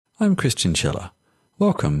I'm Christian Chiller.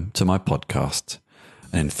 Welcome to my podcast,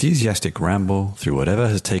 an enthusiastic ramble through whatever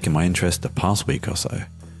has taken my interest the past week or so.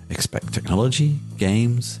 Expect technology,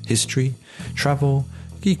 games, history, travel,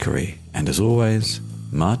 geekery, and as always,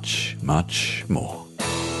 much, much more.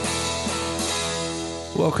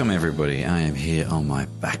 Welcome everybody, I am here on my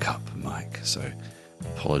backup mic, so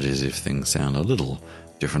apologies if things sound a little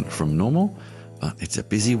different from normal. But it's a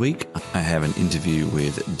busy week. I have an interview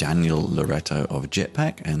with Daniel Loretto of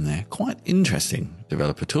Jetpack, and they're quite interesting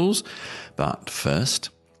developer tools. But first,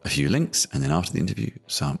 a few links, and then after the interview,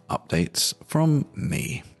 some updates from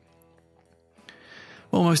me.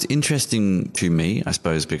 Well, most interesting to me, I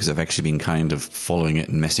suppose, because I've actually been kind of following it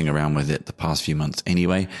and messing around with it the past few months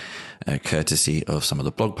anyway, courtesy of some of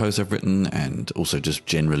the blog posts I've written, and also just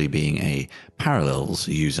generally being a Parallels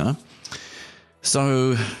user.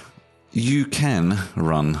 So you can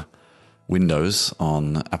run Windows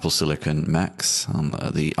on Apple Silicon Macs, on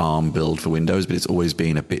the ARM build for Windows, but it's always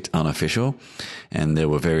been a bit unofficial, and there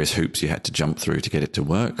were various hoops you had to jump through to get it to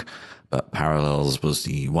work. But Parallels was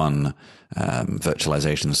the one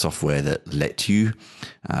virtualization software that let you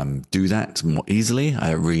do that more easily.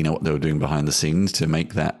 I don't really know what they were doing behind the scenes to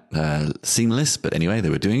make that seamless, but anyway, they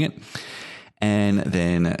were doing it. And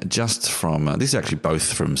then just from, this is actually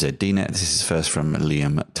both from ZDNet. This is first from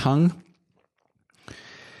Liam Tung.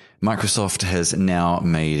 Microsoft has now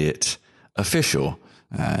made it official.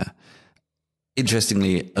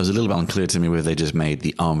 Interestingly, it was a little bit unclear to me whether they just made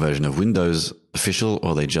the ARM version of Windows official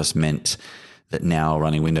or they just meant that now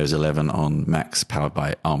running Windows 11 on Macs powered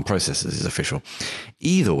by ARM processors is official.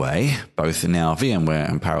 Either way, both now VMware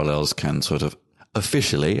and Parallels can sort of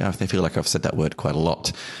officially, I feel like I've said that word quite a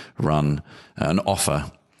lot, run and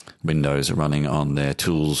offer Windows running on their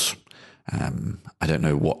tools. I don't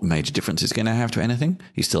know what major difference it's going to have to anything.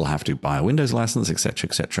 You still have to buy a Windows license, etc.,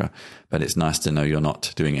 etc. But it's nice to know you're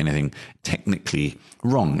not doing anything technically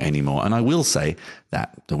wrong anymore. And I will say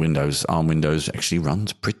that the ARM Windows actually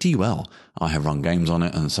runs pretty well. I have run games on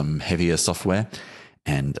it and some heavier software,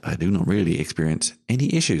 and I do not really experience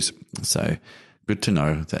any issues. So good to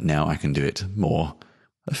know that now I can do it more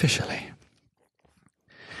officially.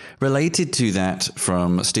 Related to that,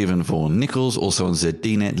 from Stephen Vaughan Nichols, also on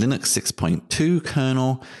ZDNet, Linux 6.2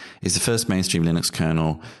 kernel is the first mainstream Linux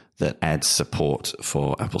kernel that adds support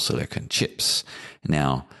for Apple Silicon chips.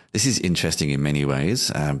 Now, this is interesting in many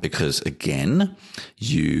ways because, again,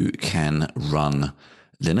 you can run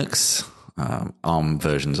Linux, ARM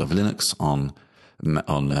versions of Linux on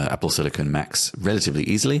Apple Silicon Macs relatively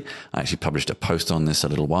easily. I actually published a post on this a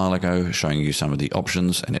little while ago showing you some of the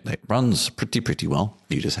options, and it runs pretty well.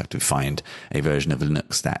 You just have to find a version of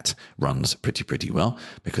Linux that runs pretty well,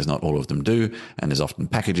 because not all of them do, and there's often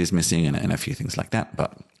packages missing and a few things like that,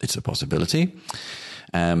 but it's a possibility.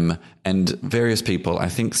 And various people, I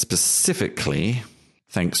think specifically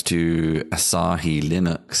thanks to Asahi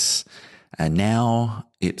Linux, and now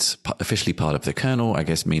it's officially part of the kernel, I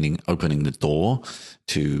guess, meaning opening the door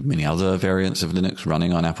to many other variants of Linux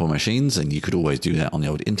running on Apple machines. And you could always do that on the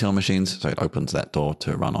old Intel machines. So it opens that door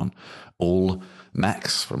to run on all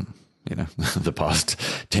Macs from, the past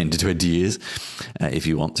 10 to 20 years, if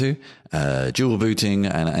you want to. Dual booting.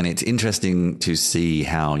 And it's interesting to see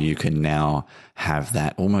how you can now have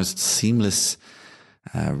that almost seamless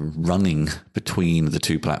running between the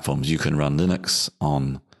two platforms. You can run Linux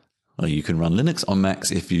on Macs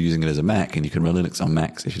if you're using it as a Mac, and you can run Linux on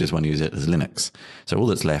Macs if you just want to use it as Linux. So all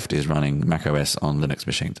that's left is running macOS on Linux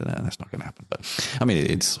machines, and that's not going to happen. But I mean,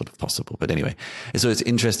 it's sort of possible. But anyway, so it's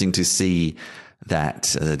interesting to see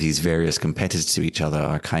that these various competitors to each other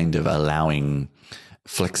are kind of allowing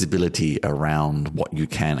flexibility around what you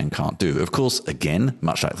can and can't do. Of course, again,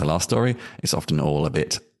 much like the last story, it's often all a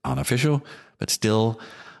bit unofficial, but still,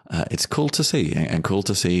 it's cool to see, and cool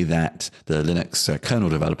to see that the Linux kernel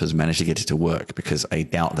developers managed to get it to work, because I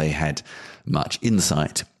doubt they had much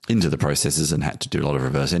insight into the processes and had to do a lot of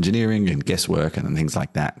reverse engineering and guesswork and things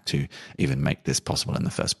like that to even make this possible in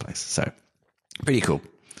the first place. So pretty cool.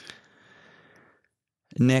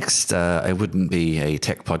 Next, it wouldn't be a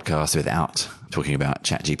tech podcast without talking about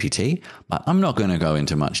ChatGPT, but I'm not going to go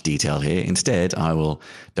into much detail here. Instead, I will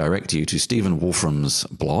direct you to Stephen Wolfram's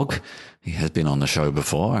blog. He has been on the show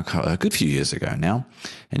before, a good few years ago now,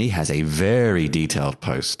 and he has a very detailed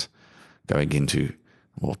post going into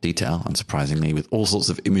more detail, unsurprisingly, with all sorts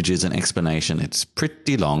of images and explanation. It's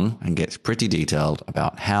pretty long and gets pretty detailed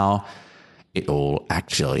about how it all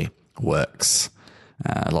actually works.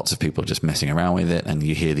 Lots of people just messing around with it, and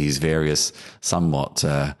you hear these various somewhat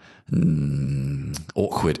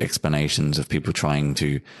awkward explanations of people trying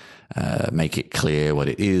to make it clear what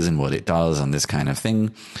it is and what it does and this kind of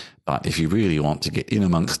thing. But if you really want to get in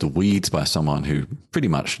amongst the weeds by someone who pretty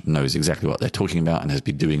much knows exactly what they're talking about and has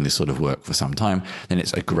been doing this sort of work for some time, then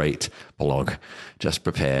it's a great blog. Just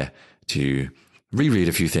prepare to reread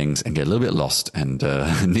a few things and get a little bit lost and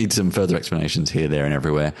need some further explanations here, there, and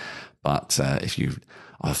everywhere. But if you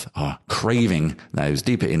are craving those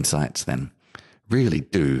deeper insights, then really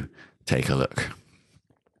do take a look.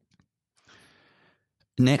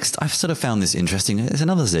 Next, I've sort of found this interesting. There's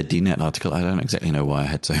another ZDNet article. I don't exactly know why I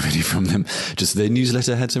had so many from them. Just their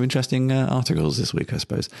newsletter had some interesting articles this week, I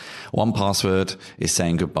suppose. 1Password is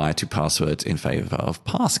saying goodbye to passwords in favor of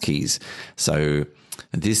passkeys. So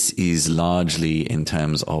this is largely in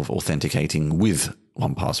terms of authenticating with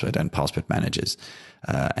 1Password and password managers.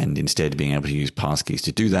 And instead being able to use passkeys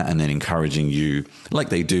to do that, and then encouraging you, like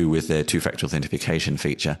they do with their two-factor authentication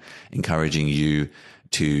feature, encouraging you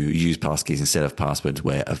to use passkeys instead of passwords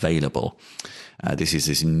where available. This is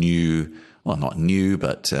this new, well, not new,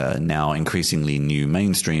 but now increasingly new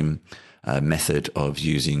mainstream method of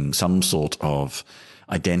using some sort of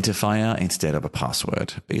identifier instead of a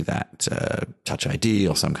password, be that Touch ID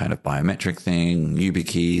or some kind of biometric thing,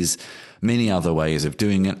 YubiKeys, many other ways of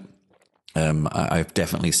doing it. I've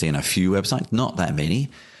definitely seen a few websites, not that many,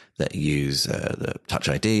 that use the Touch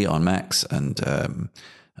ID on Macs and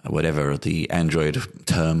whatever the Android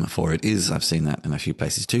term for it is. I've seen that in a few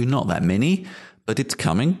places too. Not that many, but it's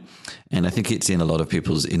coming. And I think it's in a lot of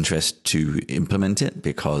people's interest to implement it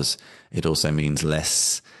because it also means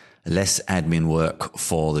less admin work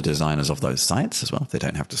for the designers of those sites as well. They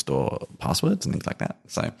don't have to store passwords and things like that.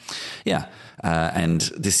 So yeah. And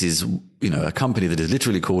this is, a company that is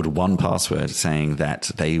literally called 1Password, saying that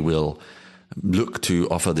they will look to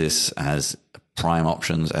offer this as prime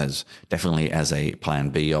options, as definitely as a plan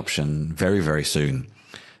B option very, very soon.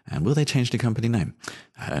 And will they change the company name?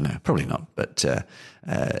 I don't know, probably not. But,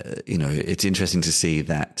 it's interesting to see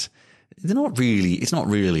that it's not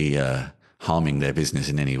really harming their business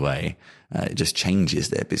in any way. It just changes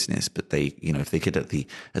their business. But they, if they get at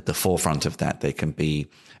the forefront of that, they can be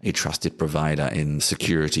a trusted provider in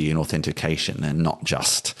security and authentication and not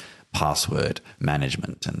just password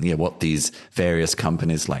management. And what these various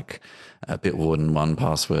companies like Bitwarden,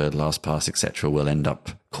 1Password, LastPass, etc. will end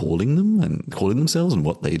up calling themselves and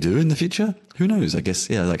what they do in the future. Who knows? I guess,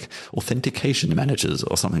 like authentication managers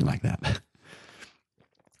or something like that.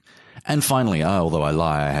 And finally, although I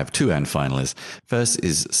lie, I have two and finalists. First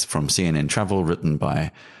is from CNN Travel, written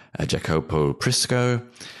by Jacopo Prisco.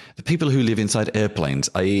 The people who live inside airplanes.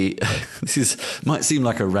 Might seem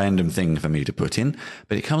like a random thing for me to put in,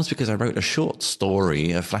 but it comes because I wrote a short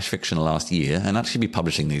story, a flash fiction last year, and actually be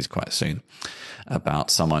publishing these quite soon,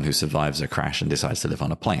 about someone who survives a crash and decides to live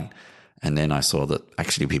on a plane. And then I saw that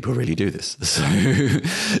actually people really do this.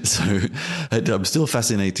 So I'm still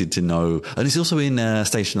fascinated to know. And it's also in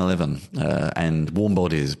Station 11 and Warm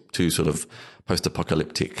Bodies, two sort of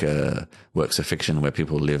post-apocalyptic works of fiction where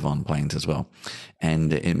people live on planes as well.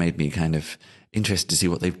 And it made me kind of interested to see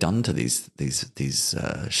what they've done to these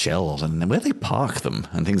shells and where they park them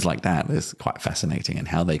and things like that. It's quite fascinating, and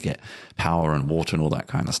how they get power and water and all that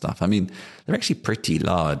kind of stuff. I mean, they're actually pretty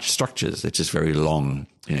large structures. They're just very long.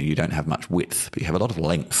 You don't have much width, but you have a lot of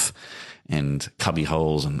length and cubby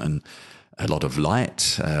holes and a lot of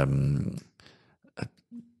light,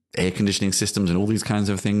 air conditioning systems and all these kinds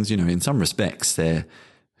of things. In some respects, they're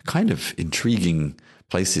kind of intriguing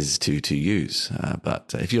places to use.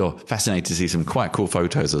 But if you're fascinated to see some quite cool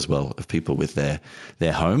photos as well of people with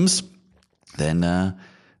their homes, then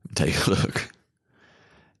take a look.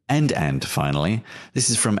 And finally,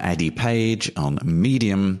 this is from Addie Page on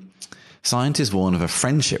Medium. Scientists warn of a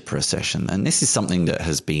friendship recession. And this is something that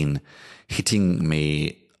has been hitting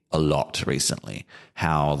me a lot recently.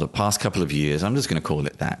 How the past couple of years, I'm just going to call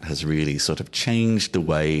it that, has really sort of changed the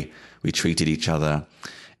way we treated each other,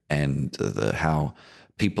 and how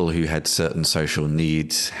people who had certain social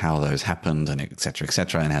needs, how those happened, and et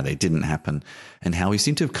cetera, and how they didn't happen, and how we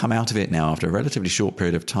seem to have come out of it now after a relatively short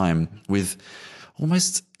period of time with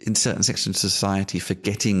almost in certain sections of society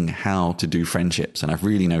forgetting how to do friendships. And I've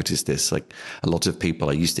really noticed this, like a lot of people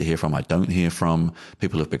I used to hear from, I don't hear from.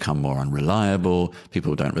 People have become more unreliable.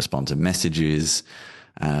 People don't respond to messages.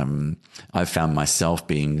 I've found myself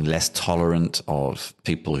being less tolerant of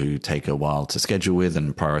people who take a while to schedule with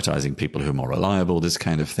and prioritizing people who are more reliable, this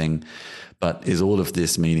kind of thing. But is all of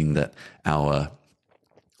this meaning that our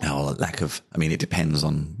lack of, it depends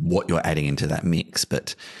on what you're adding into that mix,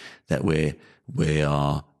 but that we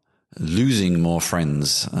are losing more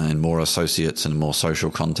friends and more associates and more social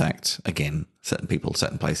contact, again, certain people,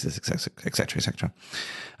 certain places, et cetera,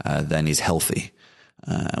 than is healthy.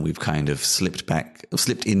 We've kind of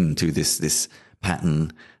slipped into this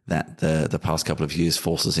pattern that the past couple of years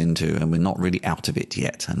force us into, and we're not really out of it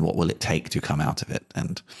yet. And what will it take to come out of it?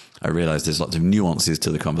 And I realize there's lots of nuances to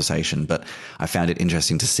the conversation, but I found it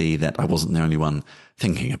interesting to see that I wasn't the only one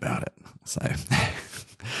thinking about it. So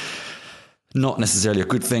not necessarily a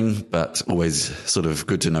good thing, but always sort of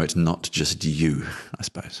good to know it's not just you, I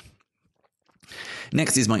suppose.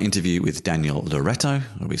 Next is my interview with Daniel Loreto,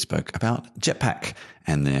 where we spoke about Jetpack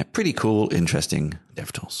and their pretty cool, interesting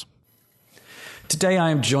dev tools. Today I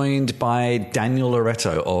am joined by Daniel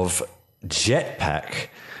Loreto of Jetpack.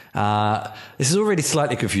 This is already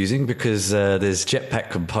slightly confusing because there's Jetpack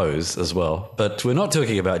Compose as well, but we're not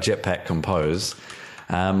talking about Jetpack Compose.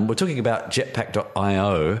 We're talking about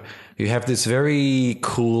Jetpack.io, who have this very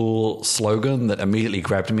cool slogan that immediately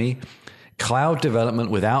grabbed me. Cloud development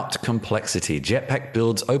without complexity. Jetpack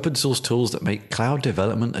builds open source tools that make cloud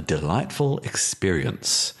development a delightful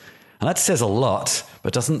experience. And that says a lot,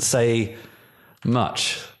 but doesn't say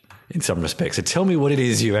much in some respects. So tell me what it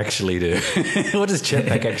is you actually do. What does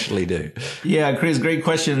Jetpack actually do? Yeah, Chris, great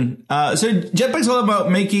question. So Jetpack's all about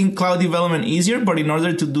making cloud development easier, but in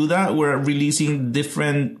order to do that, we're releasing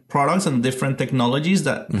different products and different technologies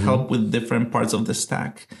that help with different parts of the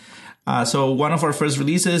stack. So one of our first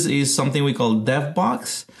releases is something we call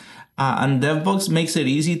DevBox. And DevBox makes it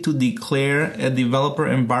easy to declare a developer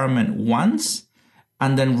environment once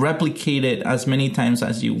and then replicate it as many times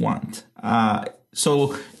as you want.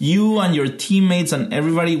 So you and your teammates and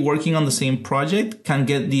everybody working on the same project can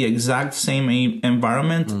get the exact same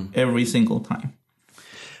environment every single time.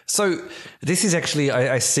 So this is actually,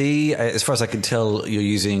 I see, as far as I can tell, you're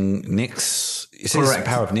using Nix. Correct. The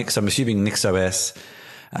power of Nix. I'm assuming NixOS.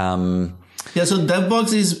 Yeah, so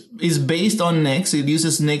DevBox is based on Nix. It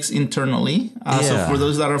uses Nix internally. So for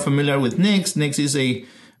those that are familiar with Nix, Nix is a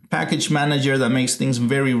package manager that makes things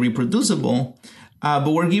very reproducible.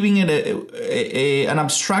 But we're giving it an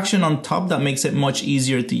abstraction on top that makes it much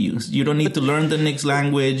easier to use. You don't need to learn the Nix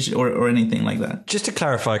language or anything like that. Just to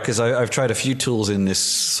clarify, because I've tried a few tools in this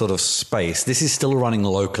sort of space, this is still running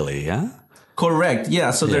locally, yeah? Correct.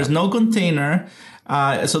 Yeah. So there's no container.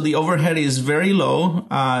 So the overhead is very low.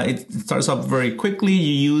 It starts up very quickly.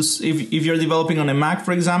 You use, if you're developing on a Mac,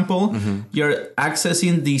 for example, you're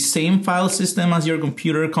accessing the same file system as your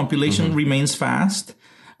computer. Compilation remains fast.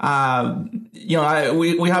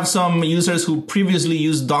 We have some users who previously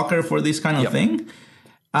used Docker for this kind of thing.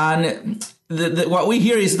 And what we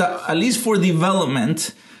hear is that at least for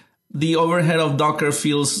development, the overhead of Docker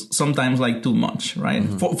feels sometimes like too much, right?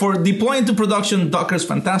 For deploying to production, Docker is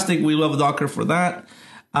fantastic. We love Docker for that.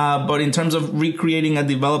 But in terms of recreating a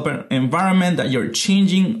developer environment that you're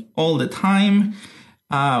changing all the time,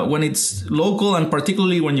 when it's local and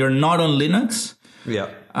particularly when you're not on Linux,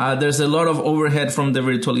 there's a lot of overhead from the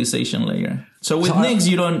virtualization layer. So with Nix,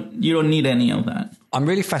 you don't need any of that. I'm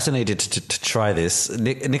really fascinated to try this.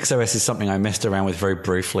 NixOS is something I messed around with very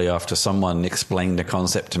briefly after someone explained the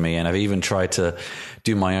concept to me, and I've even tried to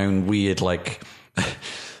do my own weird, like,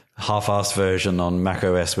 half-assed version on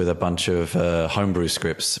macOS with a bunch of homebrew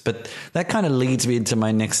scripts. But that kind of leads me into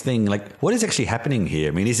my next thing. Like, what is actually happening here?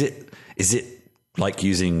 I mean, is it like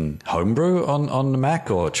using homebrew on the Mac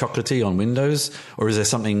or Chocolatey on Windows, or is there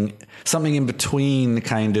something in between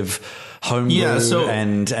kind of homebrew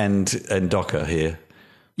and Docker here?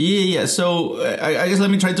 Yeah. So I guess let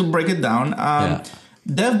me try to break it down.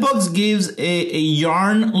 DevBox gives a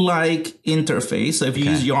Yarn-like interface. So if you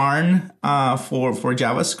use Yarn for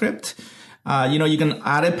JavaScript, you can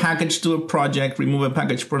add a package to a project, remove a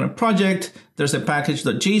package from a project. There's a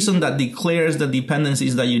package.json that declares the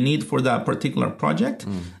dependencies that you need for that particular project.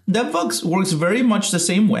 DevBox works very much the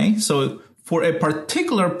same way. So for a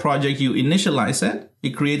particular project, you initialize it.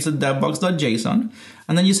 It creates a devbox.json.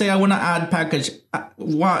 And then you say, I want to add package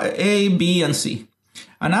A, B, and C.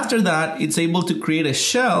 And after that, it's able to create a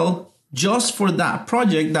shell just for that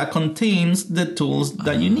project that contains the tools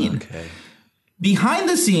that you need. Okay. Behind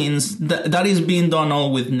the scenes, that is being done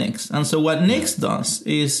all with Nix. And so what Nix does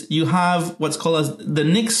is you have what's called as the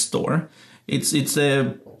Nix store. It's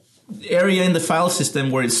a area in the file system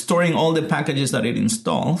where it's storing all the packages that it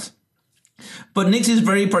installs. But Nix is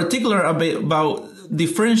very particular about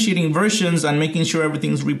differentiating versions and making sure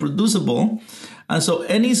everything's reproducible. And so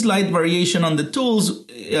any slight variation on the tools,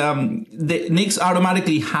 the Nix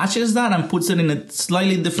automatically hashes that and puts it in a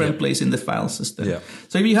slightly different place in the file system. Yeah.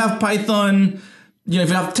 So if you have Python, if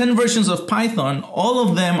you have 10 versions of Python, all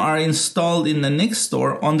of them are installed in the Nix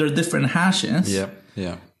store under different hashes.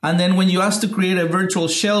 Yeah. And then when you ask to create a virtual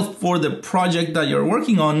shell for the project that you're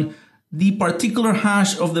working on, the particular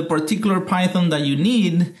hash of the particular Python that you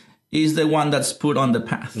need is the one that's put on the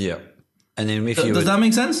path. Yeah. And then if does that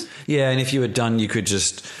make sense? Yeah, and if you were done, you could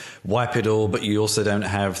just wipe it all, but you also don't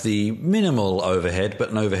have the minimal overhead, but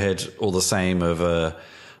an overhead all the same of a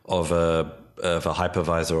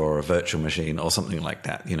hypervisor or a virtual machine or something like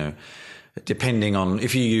that. Depending on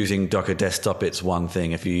if you're using Docker Desktop, it's one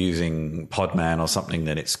thing. If you're using Podman or something,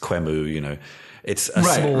 then it's QEMU. It's a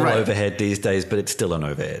small overhead these days, but it's still an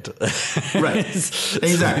overhead. Right.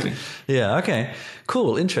 Exactly. Yeah. Okay.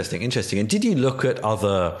 Cool. Interesting. And did you look at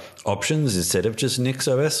other options instead of just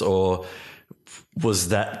NixOS, or was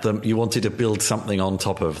that you wanted to build something on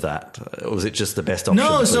top of that? Or was it just the best option?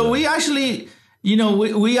 No. So we actually,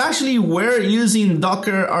 we actually were using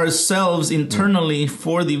Docker ourselves internally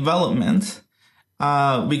for development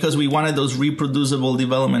because we wanted those reproducible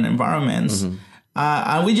development environments. Mm-hmm.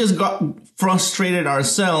 And we just got frustrated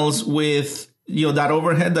ourselves with that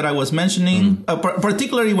overhead that I was mentioning,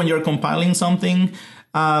 particularly when you're compiling something,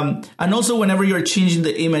 and also whenever you're changing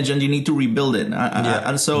the image and you need to rebuild it.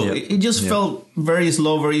 And so it just felt very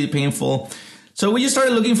slow, very painful. So we just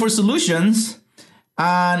started looking for solutions,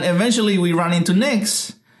 and eventually we ran into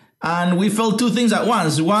Nix. And we felt two things at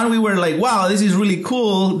once. One, we were like, wow, this is really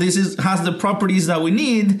cool. This has the properties that we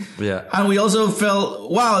need. Yeah. And we also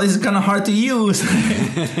felt, wow, this is kind of hard to use.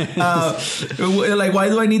 Like, why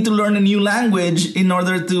do I need to learn a new language in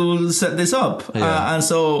order to set this up? Yeah. And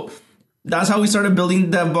so that's how we started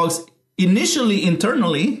building DevBox initially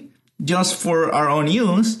internally, just for our own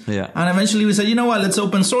use. Yeah. And eventually we said, you know what, let's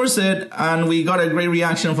open source it. And we got a great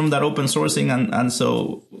reaction from that open sourcing. And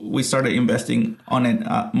so we started investing on it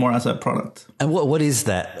more as a product. And what is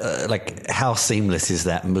that? How seamless is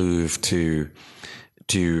that move to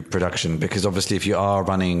production? Because obviously if you are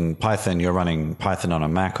running Python, you're running Python on a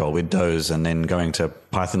Mac or Windows, and then going to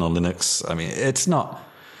Python on Linux. I mean, it's not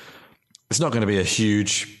going to be a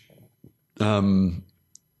huge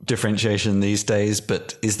differentiation these days,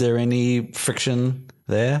 but is there any friction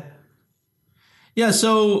there? Yeah,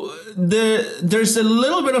 so there's a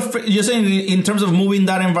little bit of, you're saying in terms of moving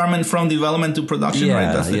that environment from development to production,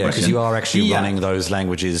 right? That's the question. Because you are actually running those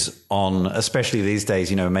languages on, especially these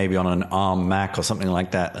days, maybe on an ARM Mac or something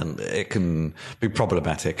like that, and it can be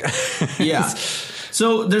problematic. Yeah.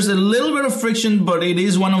 So there's a little bit of friction, but it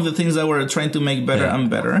is one of the things that we're trying to make better and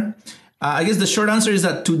better. I guess the short answer is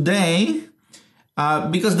that today,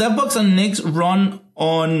 because DevBox and Nix run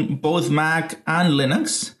on both Mac and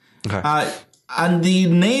Linux, and the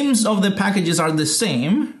names of the packages are the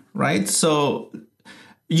same, right? So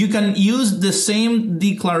you can use the same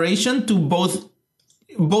declaration to both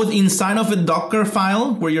inside of a Docker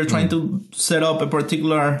file where you're trying to set up a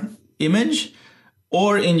particular image,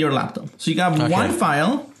 or in your laptop. So you can have one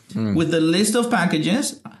file with the list of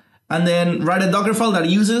packages, and then write a Docker file that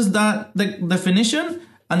uses that the definition,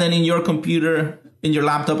 and then in your computer, in your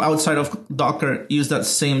laptop outside of Docker, use that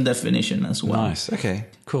same definition as well. Nice. Okay,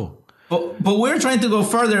 cool. But we're trying to go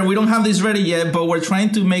further. We don't have this ready yet, but we're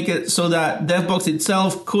trying to make it so that DevBox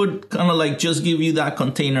itself could kind of just give you that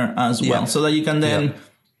container as well, so that you can then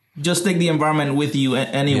just take the environment with you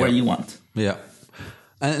anywhere you want. Yeah.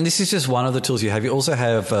 And this is just one of the tools you have. You also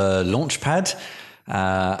have Launchpad.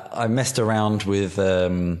 I messed around with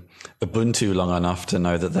Ubuntu long enough to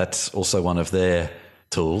know that that's also one of their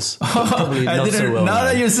tools. Probably not so well. Now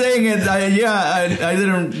that you're saying it, I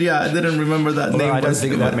didn't remember that name. I don't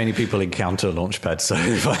think that many people encounter Launchpad.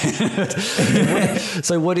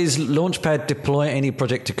 So what is Launchpad? Deploy any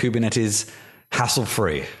project to Kubernetes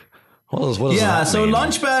hassle-free. What does that mean? So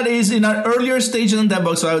Launchpad is in an earlier stage than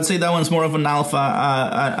DevBox. So I would say that one's more of an alpha,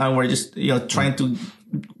 and we're just trying to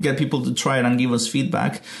get people to try it and give us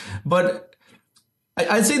feedback. But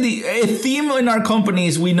I'd say a theme in our company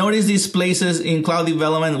is we notice these places in cloud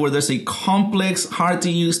development where there's a complex, hard to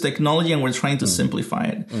use technology, and we're trying to simplify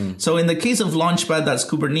it. So in the case of Launchpad, that's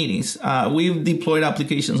Kubernetes. We've deployed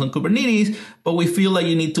applications on Kubernetes, but we feel like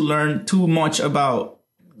you need to learn too much about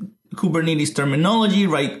Kubernetes terminology,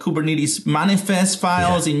 right? Kubernetes manifest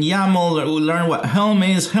files in YAML, or learn what Helm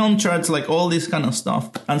is, Helm charts, like all this kind of stuff.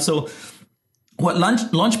 And so what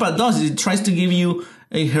Launchpad does is it tries to give you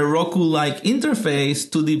a Heroku-like interface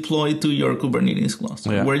to deploy to your Kubernetes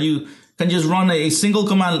cluster, where you can just run a single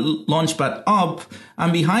command Launchpad up,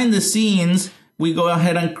 and behind the scenes, we go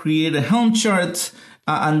ahead and create a Helm chart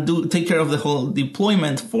and take care of the whole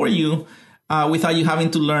deployment for you without you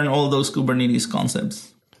having to learn all those Kubernetes concepts.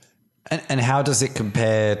 And how does it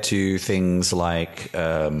compare to things like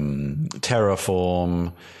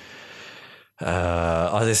Terraform?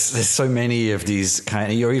 There's so many of these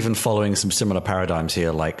you're even following some similar paradigms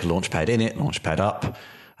here, like Launchpad init, Launchpad up.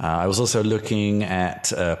 I was also looking at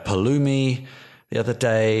Pulumi the other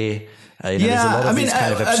day. There's a lot of these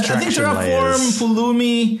kind of abstraction I think Terraform, layers.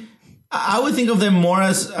 Pulumi, I would think of them more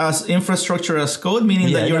as infrastructure as code,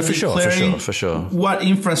 meaning that you're declaring for sure. what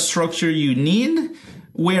infrastructure you need.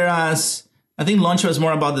 Whereas I think Launchpad is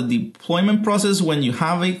more about the deployment process when you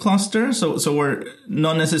have a cluster. So we're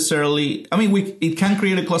not necessarily, I mean, it can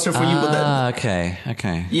create a cluster for you, but that, okay.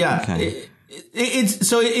 Yeah. Okay.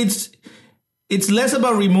 It's less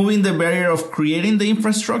about removing the barrier of creating the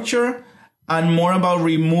infrastructure and more about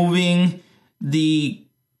removing the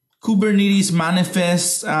Kubernetes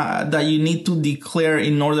manifest that you need to declare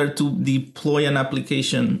in order to deploy an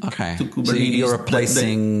application to Kubernetes. So you're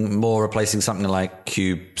replacing something like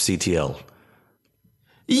kubectl.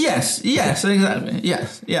 Yes, exactly.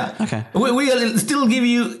 Yes, yeah. Okay. We still give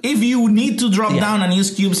you, if you need to drop down and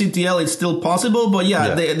use kubectl, it's still possible. But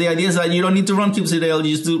the idea is that you don't need to run kubectl,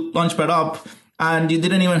 you just do Launchpad up, and you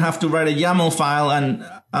didn't even have to write a YAML file, and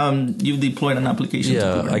you've deployed an application to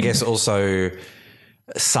Kubernetes. I guess also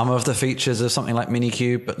some of the features of something like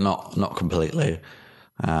Minikube, but not completely,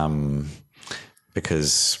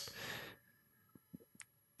 because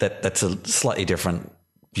that's a slightly different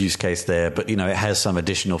use case there. But it has some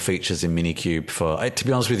additional features in Minikube. To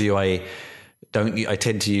be honest with you, I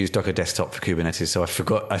tend to use Docker Desktop for Kubernetes, so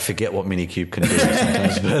I forget what Minikube can do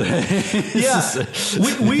sometimes. But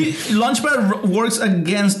Launchpad works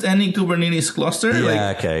against any Kubernetes cluster.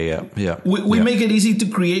 We make it easy to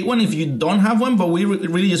create one if you don't have one, but we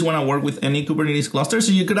really just want to work with any Kubernetes cluster.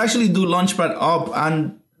 So you could actually do Launchpad up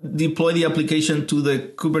and deploy the application to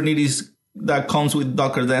the Kubernetes that comes with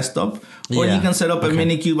Docker Desktop, or you can set up a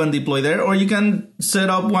Minikube and deploy there, or you can set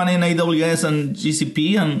up one in AWS and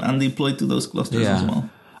GCP and deploy to those clusters as well.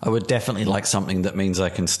 I would definitely like something that means I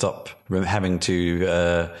can stop having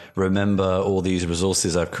to remember all these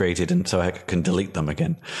resources I've created, and so I can delete them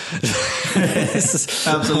again.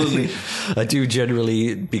 Absolutely. I do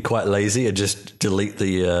generally be quite lazy and just delete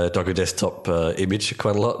the Docker Desktop image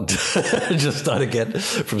quite a lot and just start again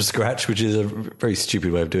from scratch, which is a very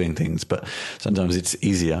stupid way of doing things, but sometimes it's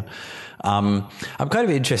easier. I'm kind of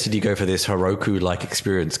interested you go for this Heroku-like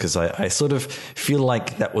experience, because I sort of feel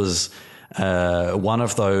like that was one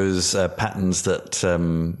of those patterns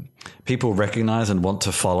that people recognize and want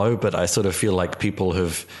to follow, but I sort of feel like people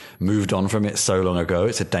have moved on from it so long ago.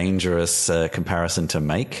 It's a dangerous comparison to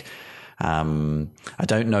make. I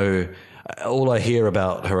don't know. All I hear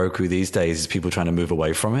about Heroku these days is people trying to move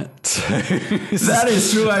away from it. That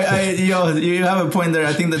is true. You have a point there.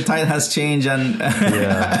 I think the tide has changed, and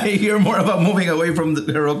I hear more about moving away from the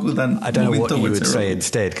Heroku than I don't know what you would Heroku. say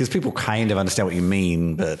instead, because people kind of understand what you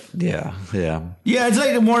mean, but yeah. It's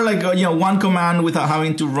like more like one command without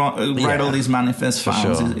having to write all these manifest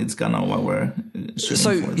files. Sure. It's kind of what we're shooting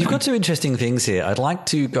so for. You've got two interesting things here. I'd like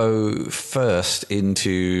to go first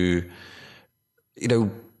into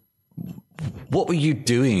what were you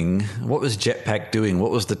doing? What was Jetpack doing? What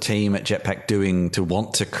was the team at Jetpack doing to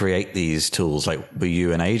want to create these tools? Like, were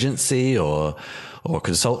you an agency or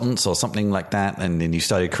consultants or something like that? And then you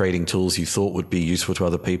started creating tools you thought would be useful to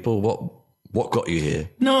other people. What got you here?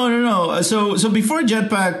 No. So before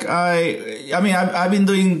Jetpack, I've been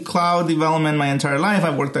doing cloud development my entire life.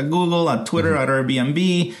 I've worked at Google, at Twitter, at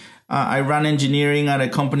Airbnb. I ran engineering at a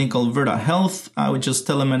company called Virta Health, which is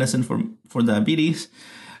telemedicine for diabetes.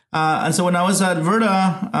 And so when I was at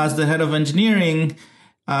Virta as the head of engineering,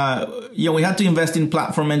 we had to invest in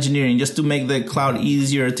platform engineering just to make the cloud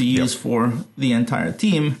easier to use for the entire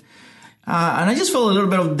team. And I just felt a little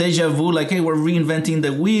bit of deja vu, like, hey, we're reinventing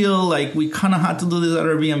the wheel. Like, we kind of had to do this at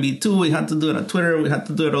Airbnb too. We had to do it at Twitter. We had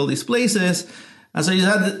to do it at all these places. And so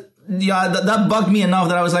that bugged me enough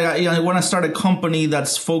that I was like, I want to start a company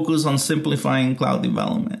that's focused on simplifying cloud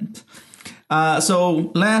development.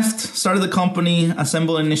 So left, started the company,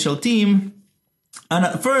 assembled an initial team. And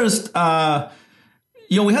at first,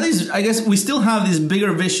 we had this, I guess we still have this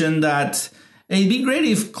bigger vision that it'd be great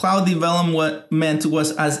if cloud development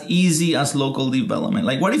was as easy as local development.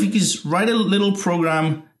 Like, what if you could just write a little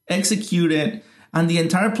program, execute it, and the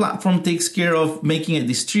entire platform takes care of making it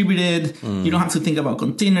distributed. You don't have to think about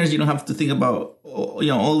containers. You don't have to think about,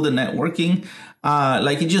 all the networking.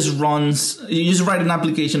 It just runs, you just write an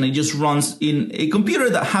application, it just runs in a computer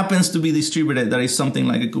that happens to be distributed. That is something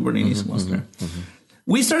like a Kubernetes cluster.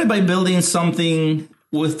 We started by building something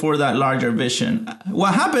for that larger vision.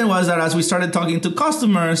 What happened was that as we started talking to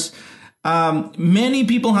customers, many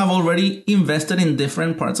people have already invested in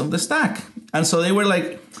different parts of the stack. And so they were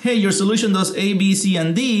like, hey, your solution does A, B, C,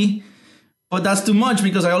 and D, but that's too much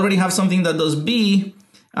because I already have something that does B,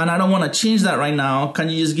 and I don't want to change that right now. Can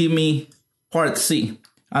you just give me part C?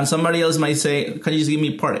 And somebody else might say, can you just give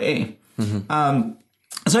me part A?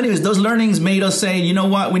 So anyways, those learnings made us say, you know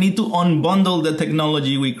what, we need to unbundle the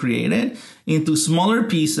technology we created into smaller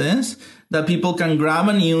pieces that people can grab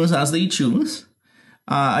and use as they choose.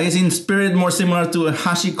 I guess in spirit, more similar to a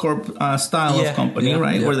HashiCorp style of company,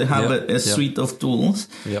 right? Where they have a suite of tools.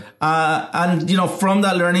 And, you know, from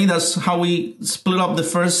that learning, that's how we split up the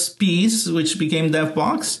first piece, which became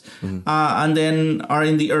DevBox, and then are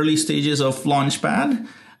in the early stages of Launchpad.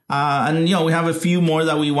 And, you know, we have a few more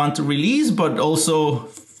that we want to release, but also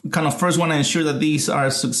kind of first want to ensure that these are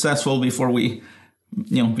successful before we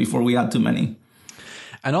add too many.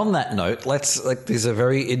 And on that note, these are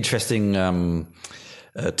very interesting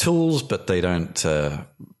tools, but they don't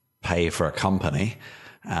pay for a company.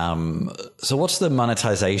 So what's the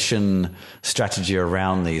monetization strategy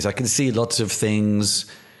around these? I can see lots of things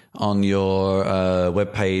on your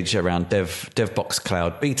webpage around DevBox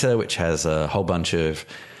Cloud Beta, which has a whole bunch of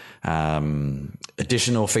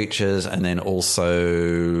additional features, and then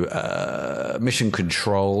also Mission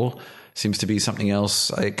Control seems to be something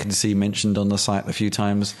else I can see mentioned on the site a few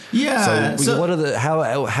times. Yeah. So what are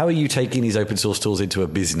how are you taking these open source tools into a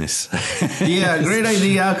business? Yeah, great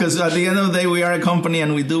idea. Because at the end of the day, we are a company,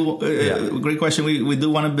 and we do. Great question. We do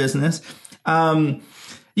want a business. So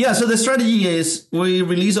the strategy is we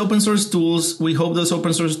release open source tools. We hope those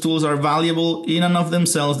open source tools are valuable in and of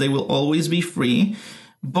themselves. They will always be free,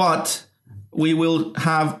 but we will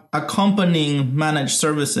have accompanying managed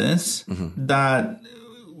services that,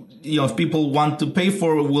 you know, if people want to pay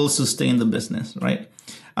for, will sustain the business, right?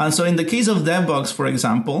 And so in the case of DevBox, for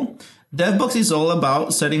example, DevBox is all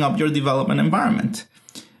about setting up your development environment.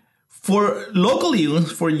 For local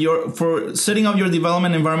use, for setting up your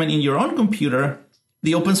development environment in your own computer,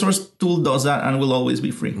 the open source tool does that and will always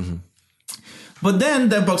be free. But then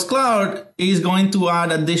DevBox Cloud is going to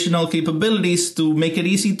add additional capabilities to make it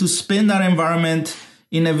easy to spin that environment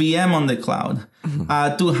in a VM on the cloud,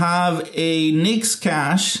 to have a Nix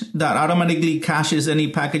cache that automatically caches any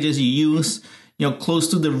packages you use, you know, close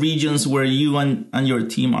to the regions where you and your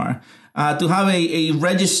team are, to have a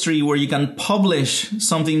registry where you can publish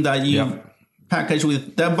something that you package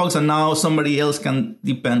with DevBox and now somebody else can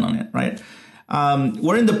depend on it, right?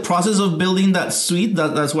 We're in the process of building that suite.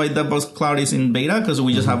 That's why DevBox Cloud is in beta, because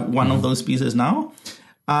we just have one of those pieces now.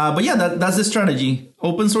 But yeah, that's the strategy.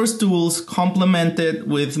 Open source tools complemented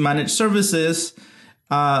with managed services.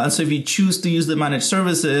 And so if you choose to use the managed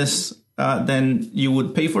services, then you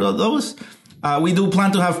would pay for those. We do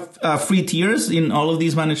plan to have free tiers in all of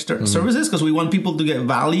these managed services, because we want people to get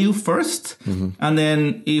value first. And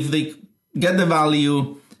then if they get the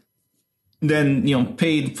value, then, you know,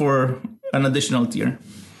 paid for an additional tier.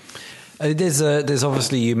 There's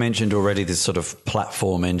obviously, you mentioned already, this sort of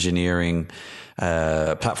platform engineering,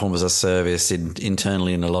 platform as a service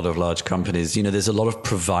internally in a lot of large companies. You know, there's a lot of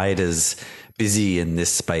providers busy in this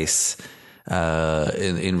space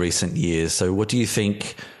in recent years. So what do you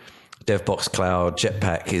think DevBox Cloud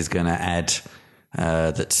Jetpack is going to add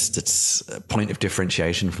that's a point of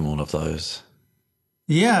differentiation from all of those?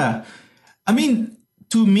 Yeah. I mean,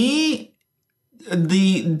 to me,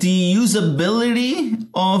 the usability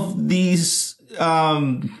of these, I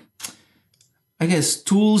guess,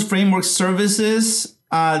 tools, frameworks, services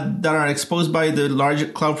that are exposed by the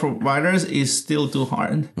large cloud providers is still too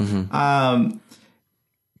hard.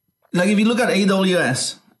 Like if you look at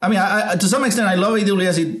AWS, I mean, I to some extent, I love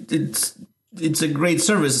AWS. It's a great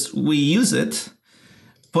service. We use it.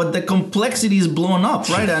 But the complexity is blown up,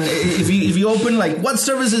 right? And if you open, like, what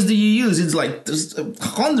services do you use? It's like, there's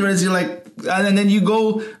hundreds. You're like, and then you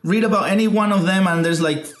go read about any one of them, and there's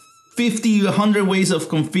like 50, 100 ways of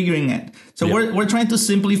configuring it. So we're trying to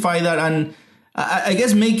simplify that, and I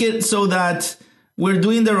guess make it so that we're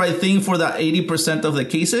doing the right thing for that 80% of the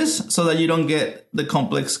cases, so that you don't get the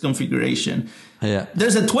complex configuration. Yeah.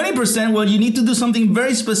 There's a 20% where you need to do something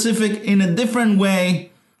very specific in a different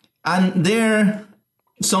way, and there,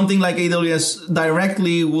 something like AWS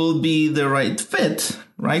directly will be the right fit,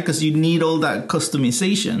 right? Because you need all that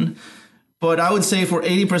customization. But I would say for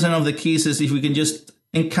 80% of the cases, if we can just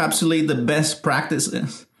encapsulate the best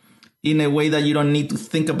practices in a way that you don't need to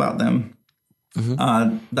think about them,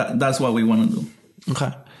 that's what we want to do.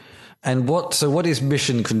 Okay. And what is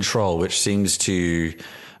Mission Control, which seems to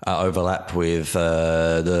overlap with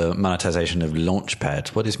the monetization of Launchpad?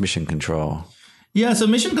 What is Mission Control? Yeah, so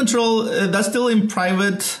Mission Control, that's still in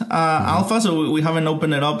private alpha, so we haven't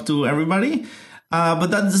opened it up to everybody. But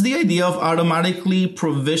that's the idea of automatically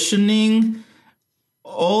provisioning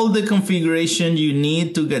all the configuration you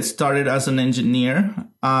need to get started as an engineer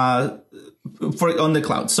on the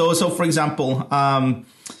cloud. So for example,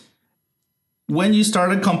 when you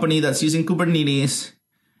start a company that's using Kubernetes,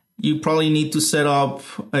 you probably need to set up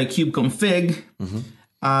a kubeconfig.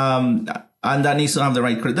 And that needs to have the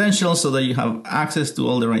right credentials so that you have access to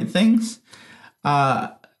all the right things.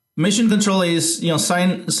 Mission control is,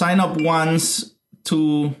 sign up once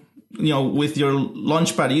to, with your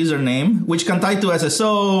Launchpad username, which can tie to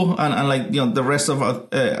SSO and the rest of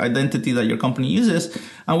identity that your company uses.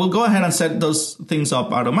 And we'll go ahead and set those things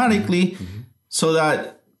up automatically so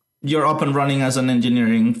that you're up and running as an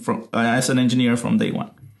engineer from day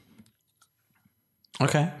one.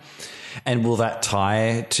 Okay. And will that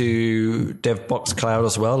tie to DevBox Cloud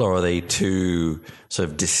as well, or are they two sort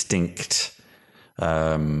of distinct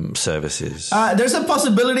services? There's a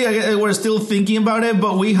possibility. We're still thinking about it,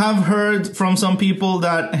 but we have heard from some people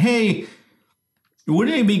that, hey,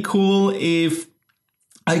 wouldn't it be cool if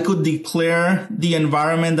I could declare the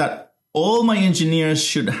environment that all my engineers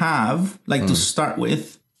should have, to start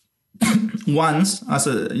with, once as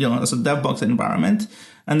a DevBox environment,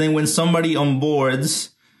 and then when somebody onboards,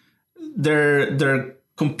 their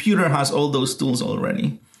computer has all those tools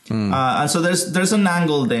already. And so there's an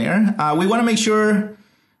angle there. We want to make sure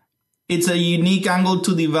it's a unique angle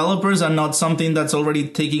to developers and not something that's already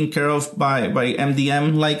taken care of by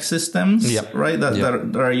MDM-like systems, right?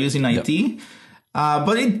 That are using IT.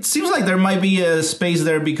 But it seems like there might be a space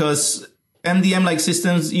there because MDM-like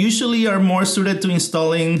systems usually are more suited to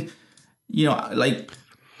installing,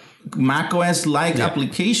 macOS-like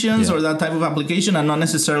applications or that type of application, and not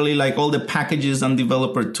necessarily like all the packages and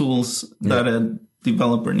developer tools that a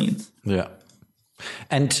developer needs. Yeah.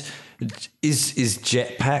 And is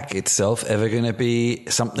Jetpack itself ever going to be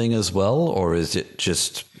something as well, or is it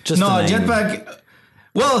just no, Jetpack?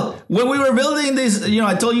 Well, when we were building this,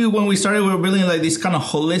 I told you when we started, we were building like this kind of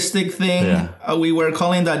holistic thing. Yeah. We were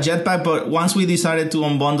calling that Jetpack, but once we decided to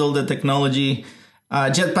unbundle the technology,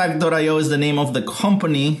 Jetpack.io is the name of the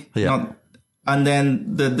company, and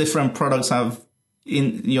then the different products have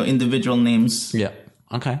individual names. Yeah.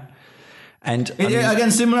 Okay. And again,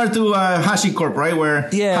 similar to HashiCorp, right? Where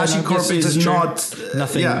HashiCorp is not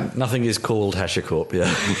nothing is called HashiCorp.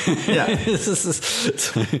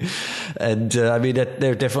 And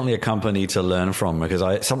they're definitely a company to learn from,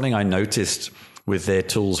 because something I noticed with their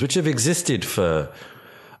tools, which have existed for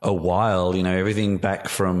a while, everything back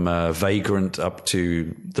from Vagrant up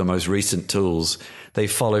to the most recent tools, they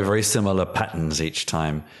follow very similar patterns each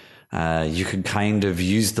time. You can kind of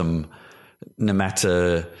use them no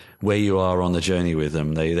matter where you are on the journey with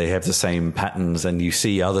them. They have the same patterns, and you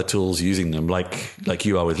see other tools using them, like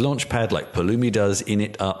you are with Launchpad, like Pulumi does,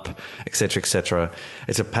 InitUp, et cetera.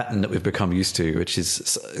 It's a pattern that we've become used to, which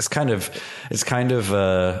is it's kind of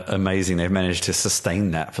amazing. They've managed to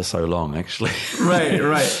sustain that for so long, actually.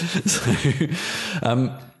 Right. So,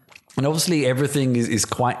 and obviously everything is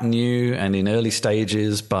quite new and in early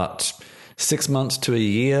stages, but 6 months to a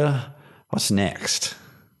year, what's next?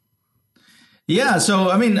 Yeah,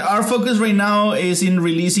 so our focus right now is in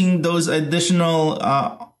releasing those additional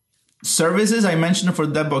services I mentioned for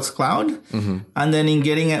DevBox Cloud, and then in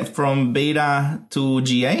getting it from beta to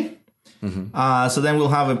GA. So then we'll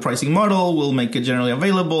have a pricing model, we'll make it generally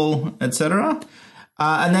available, etc.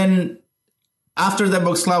 And then after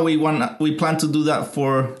DevBox Cloud, we plan to do that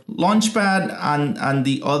for Launchpad and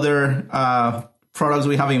the other products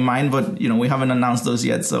we have in mind, but we haven't announced those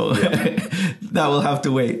yet, so that will have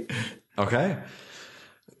to wait. Okay,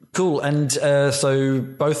 cool. And so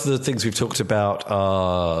both of the things we've talked about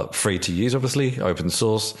are free to use, obviously, open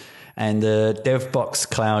source. And the DevBox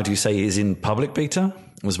Cloud, you say, is in public beta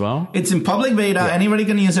as well? It's in public beta. Yeah. Anybody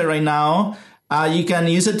can use it right now. You can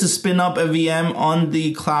use it to spin up a VM on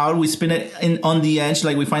the cloud. We spin it on the edge,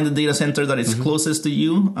 like we find the data center that is closest to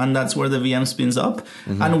you, and that's where the VM spins up.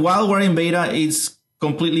 And while we're in beta, it's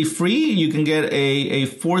completely free. You can get a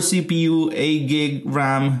 4 CPU, 8 gig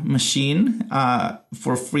RAM machine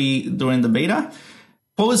for free during the beta.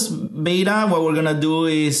 Post beta, what we're going to do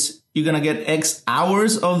is you're going to get X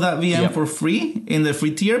hours of that VM for free in the free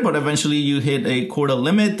tier, but eventually you hit a quota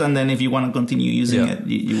limit. And then if you want to continue using it,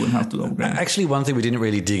 you wouldn't have to upgrade. Actually, one thing we didn't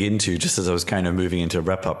really dig into, just as I was kind of moving into a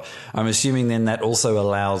wrap up, I'm assuming then that also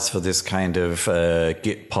allows for this kind of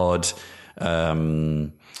Git pod,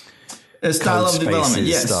 a style of development,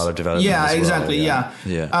 yes. Style of development. Yeah, exactly.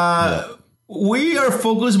 Well. We are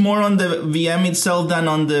focused more on the VM itself than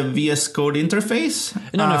on the VS Code interface.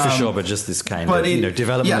 No, for sure, but just this kind of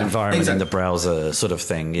development environment in the browser sort of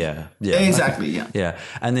thing. Yeah. Exactly. Yeah,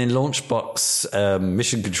 and then Launchbox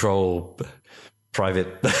mission control.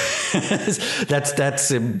 Private.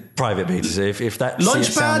 that's in private beta. So if that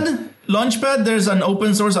Launchpad, there's an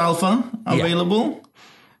open source alpha available.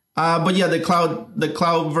 But the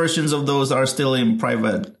cloud versions of those are still in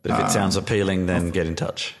private. But if it sounds appealing, then get in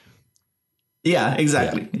touch. Yeah,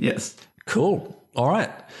 exactly. Yeah. Yes. Cool. All right.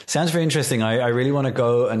 Sounds very interesting. I really want to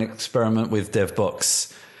go and experiment with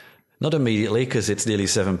DevBox. Not immediately because it's nearly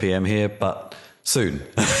 7 p.m. here, but soon.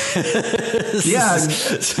 Yeah.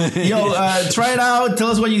 Try it out. Tell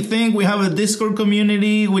us what you think. We have a Discord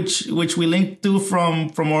community, which we link to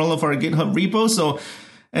from all of our GitHub repos. So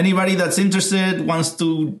anybody that's interested, wants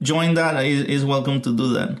to join that, is welcome to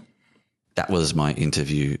do that. That was my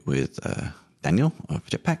interview with Daniel of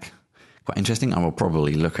Jetpack. Quite interesting. I will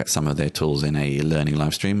probably look at some of their tools in a learning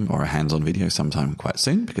live stream or a hands-on video sometime quite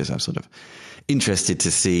soon, because I'm sort of interested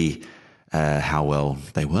to see how well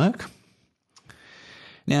they work.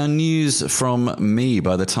 Now, news from me.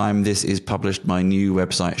 By the time this is published, my new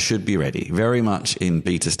website should be ready. Very much in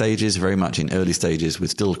beta stages, very much in early stages,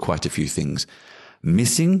 with still quite a few things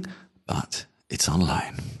missing, but it's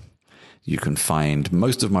online. You can find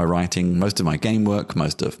most of my writing, most of my game work,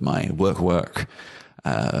 most of my work,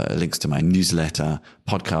 links to my newsletter,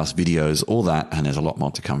 podcast, videos, all that. And there's a lot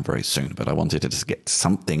more to come very soon. But I wanted to just get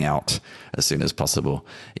something out as soon as possible,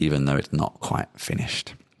 even though it's not quite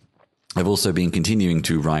finished. I've also been continuing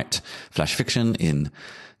to write flash fiction in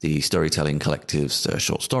the Storytelling Collective's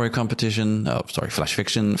short story competition. Flash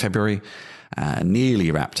Fiction February.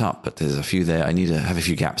 Nearly wrapped up, but there's a few there. I need to have a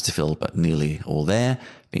few gaps to fill, but nearly all there.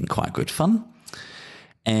 Been quite good fun.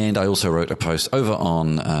 And I also wrote a post over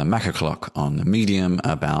on Mac O'Clock on Medium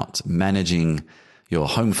about managing your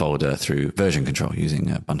home folder through version control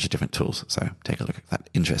using a bunch of different tools. So take a look if that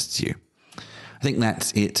interests you. I think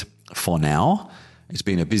that's it for now. It's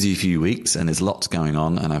been a busy few weeks and there's lots going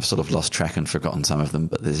on, and I've sort of lost track and forgotten some of them,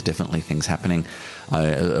 but there's definitely things happening.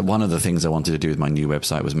 One of the things I wanted to do with my new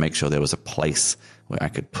website was make sure there was a place where I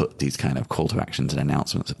could put these kind of call to actions and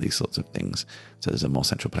announcements of these sorts of things. So there's a more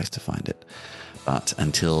central place to find it. But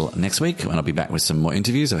until next week, when I'll be back with some more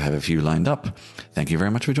interviews, I have a few lined up. Thank you very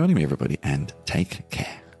much for joining me, everybody, and take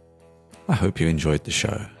care. I hope you enjoyed the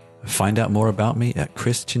show. Find out more about me at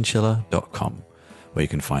chrischinchilla.com, where you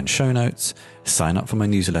can find show notes, sign up for my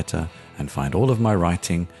newsletter, and find all of my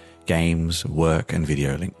writing, games, work, and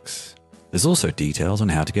video links. There's also details on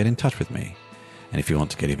how to get in touch with me. And if you want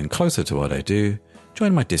to get even closer to what I do,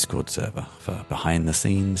 join my Discord server for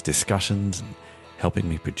behind-the-scenes discussions and helping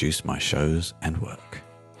me produce my shows and work.